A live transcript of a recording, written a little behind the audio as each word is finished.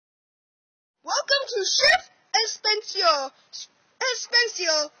Chef Espencio.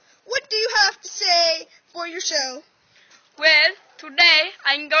 Espencio, what do you have to say for your show? Well, today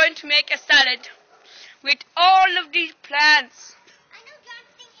I'm going to make a salad with all of these plants.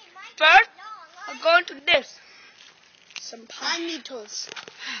 First, I'm going to this. Some pine needles.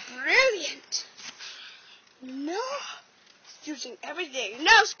 Brilliant. No, using everything.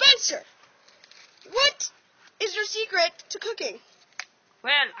 Now, Spencer, what is your secret to cooking?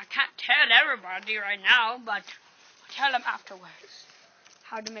 Well, I can't tell everybody right now, but I'll tell them afterwards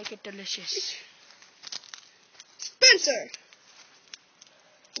how to make it delicious. Spencer,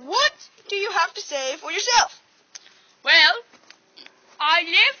 what do you have to say for yourself? Well, I'm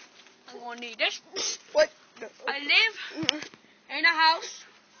going to need this. What? I live in a house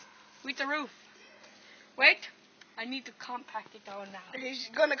with a roof. Wait, I need to compact it down now. He's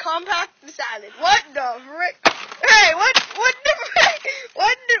gonna compact the salad. What the frick? Hey, what the frick?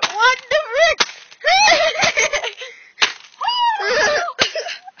 What the frick?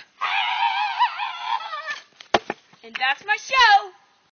 And that's my show.